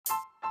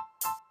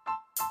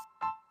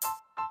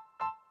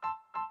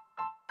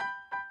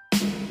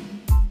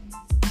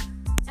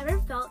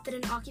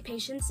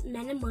occupations,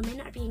 men and women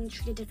are being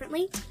treated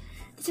differently.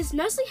 This is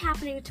mostly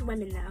happening to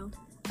women, though.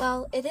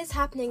 Well, it is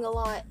happening a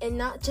lot, and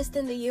not just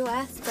in the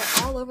U.S.,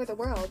 but all over the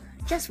world.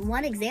 Just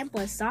one example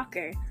is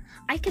soccer.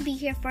 I could be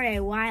here for a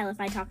while if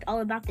I talked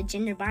all about the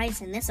gender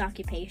bias in this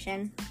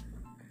occupation.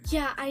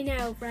 Yeah, I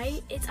know,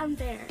 right? It's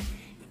unfair.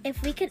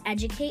 If we could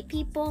educate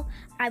people,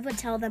 I would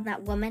tell them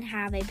that women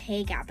have a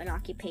pay gap in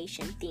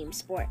occupation-themed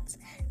sports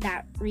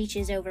that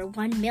reaches over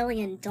 $1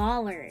 million.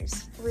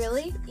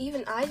 Really?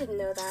 Even I didn't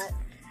know that.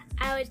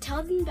 I would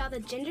tell them about the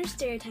gender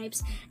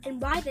stereotypes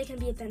and why they can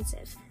be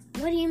offensive.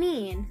 What do you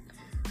mean?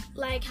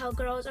 Like how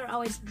girls are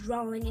always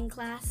drawing in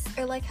class.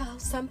 Or like how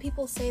some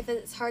people say that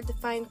it's hard to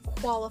find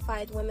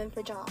qualified women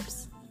for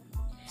jobs.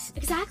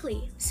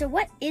 Exactly. So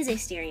what is a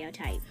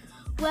stereotype?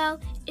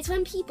 Well, it's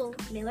when people,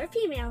 male or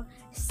female,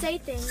 say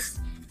things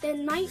that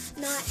might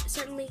not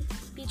certainly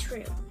be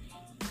true.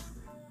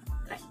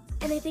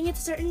 And they think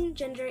it's a certain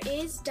gender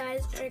is,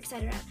 does, or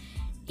etc.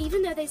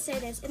 Even though they say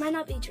this, it might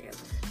not be true.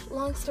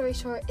 Long story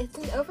short, it's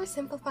an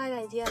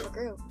oversimplified idea of a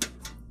group.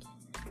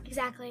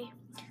 Exactly.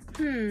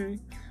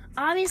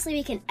 Obviously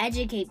we can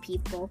educate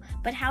people,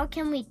 but how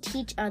can we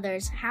teach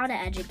others how to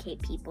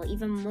educate people,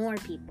 even more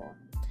people?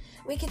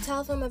 We could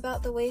tell them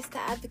about the ways to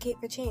advocate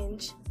for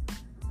change.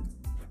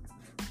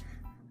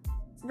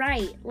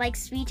 Right, like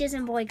speeches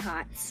and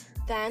boycotts.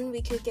 Then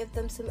we could give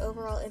them some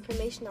overall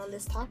information on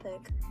this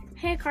topic.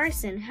 Hey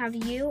Carson, have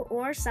you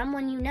or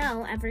someone you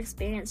know ever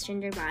experienced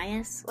gender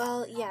bias?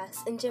 Well,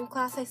 yes. In gym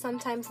class, I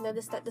sometimes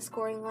notice that the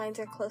scoring lines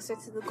are closer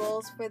to the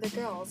goals for the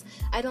girls.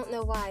 I don't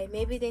know why.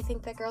 Maybe they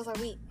think that girls are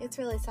weak. It's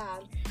really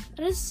sad.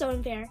 That is so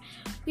unfair.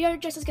 We are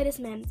just as good as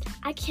men.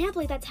 I can't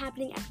believe that's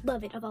happening at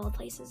Lovett of all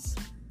places.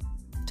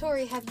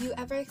 Tori, have you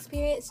ever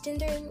experienced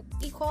gender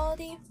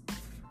inequality?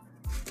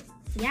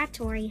 Yeah,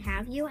 Tori,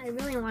 have you? I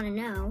really want to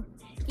know.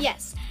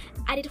 Yes,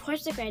 I did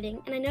horseback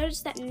riding, and I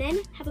noticed that men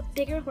have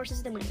bigger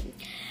horses than women.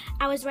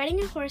 I was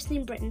riding a horse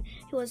named Britain,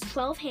 who was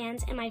 12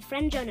 hands, and my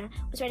friend Jonah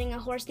was riding a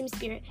horse named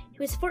Spirit,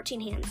 who was 14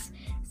 hands.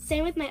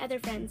 Same with my other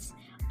friends.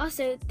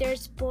 Also,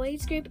 there's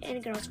boys group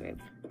and girls group.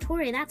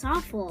 Tori, that's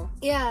awful.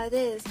 Yeah, it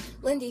is.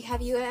 Lindy,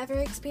 have you ever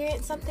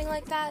experienced something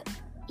like that?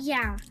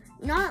 Yeah,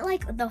 not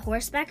like the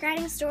horseback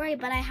riding story,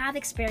 but I have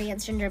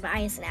experienced gender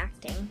bias in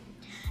acting.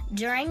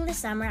 During the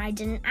summer, I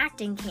did an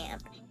acting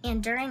camp,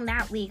 and during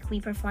that week,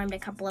 we performed a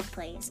couple of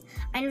plays.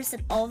 I noticed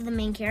that all of the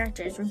main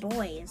characters were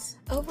boys.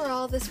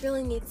 Overall, this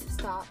really needs to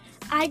stop.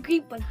 I agree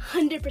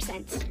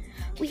 100%.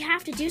 We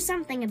have to do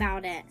something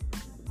about it.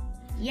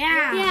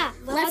 Yeah,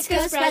 let's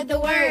go spread the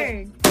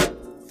word.